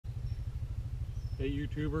Hey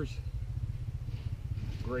YouTubers,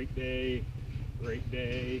 great day, great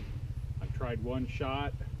day. I tried one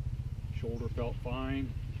shot, shoulder felt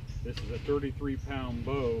fine. This is a 33-pound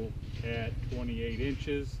bow at 28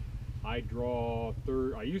 inches. I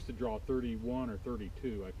used to draw 31 or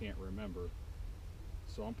 32, I can't remember.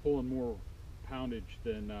 So I'm pulling more poundage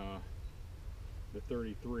than the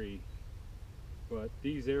 33. But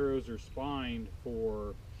these arrows are spined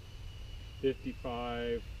for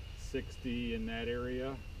 55, 60 in that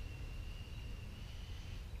area.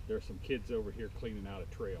 There's some kids over here cleaning out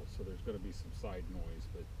a trail, so there's going to be some side noise,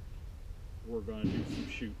 but we're going to do some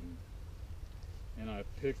shooting. And I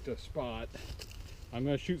picked a spot. I'm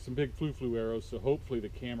going to shoot some big flu arrows, so hopefully the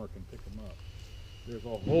camera can pick them up. There's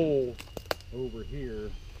a hole over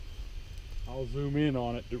here. I'll zoom in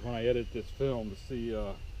on it when I edit this film to see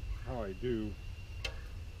how I do.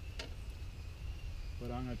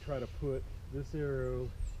 But I'm going to try to put this arrow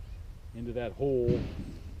into that hole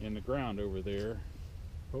in the ground over there.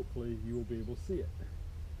 Hopefully you will be able to see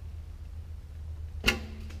it.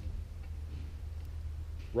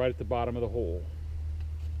 Right at the bottom of the hole.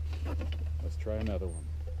 Let's try another one.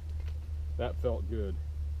 That felt good.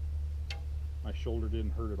 My shoulder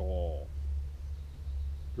didn't hurt at all.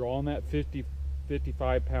 Drawing that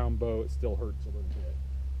 55-pound bow, it still hurts a little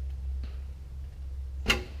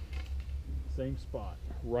bit. Same spot,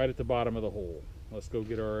 right at the bottom of the hole. Let's go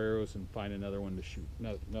get our arrows and find another one to shoot,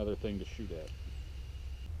 another thing to shoot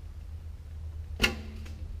at.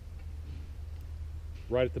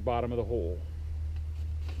 Right at the bottom of the hole.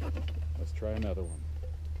 Let's try another one.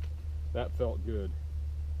 That felt good.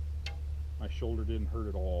 My shoulder didn't hurt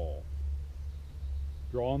at all.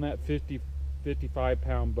 Drawing that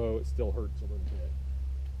 55-pound bow, it still hurts a little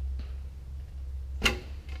bit.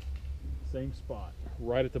 Same spot,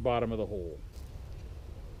 right at the bottom of the hole.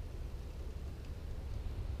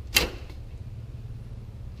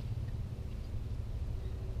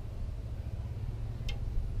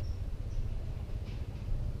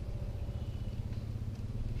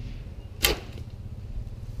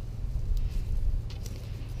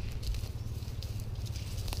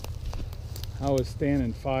 I was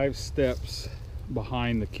standing 5 steps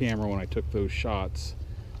behind the camera when I took those shots.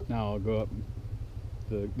 Now I'll go up.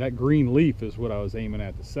 That green leaf is what I was aiming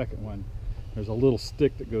at, the second one. There's a little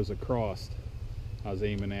stick that goes across I was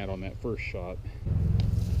aiming at on that first shot.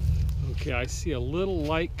 Okay, I see a little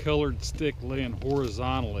light colored stick laying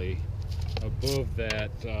horizontally above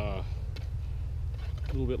that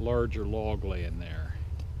little bit larger log laying there.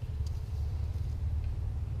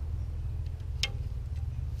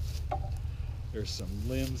 There's some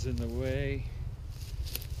limbs in the way.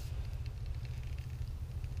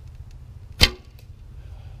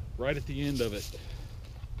 Right at the end of it.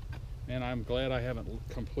 And I'm glad I haven't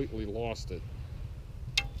completely lost it.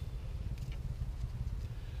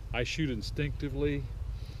 I shoot instinctively,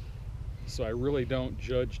 so I really don't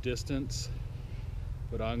judge distance,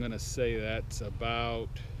 but I'm going to say that's about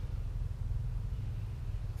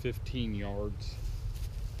 15 yards.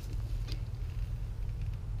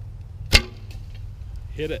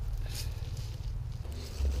 Hit it.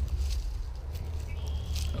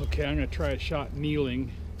 Okay, I'm going to try a shot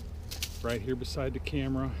kneeling right here beside the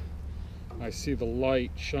camera. I see the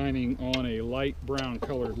light shining on a light brown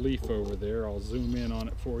colored leaf over there. I'll zoom in on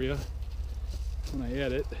it for you when I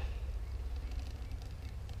edit.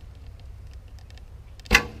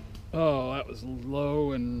 Oh, that was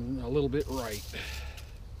low and a little bit right.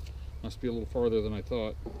 Must be a little farther than I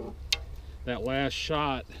thought. That last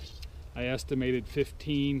shot, I estimated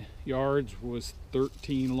 15 yards, was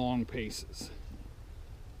 13 long paces.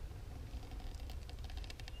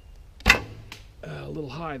 A little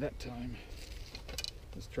high that time.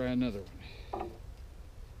 Let's try another one.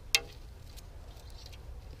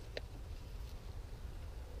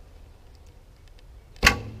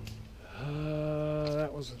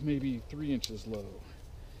 That was maybe 3 inches low.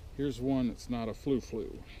 Here's one that's not a flu.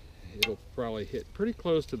 It'll probably hit pretty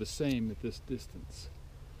close to the same at this distance.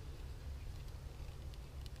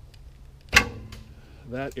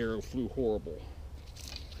 That arrow flew horrible.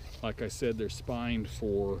 Like I said, they're spined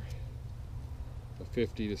for a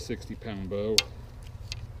 50 to 60 pound bow,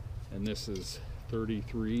 and this is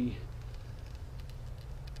 33.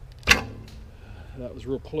 That was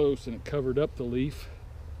real close and it covered up the leaf,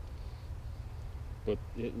 but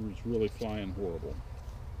it was really flying horrible.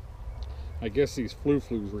 I guess these flus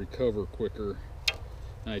recover quicker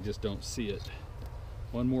and I just don't see it.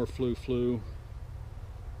 One more flu.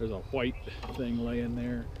 There's a white thing laying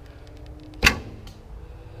there. A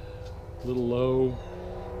little low,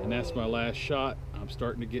 and that's my last shot. I'm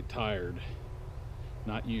starting to get tired.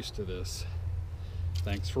 Not used to this.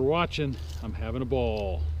 Thanks for watching. I'm having a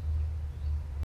ball.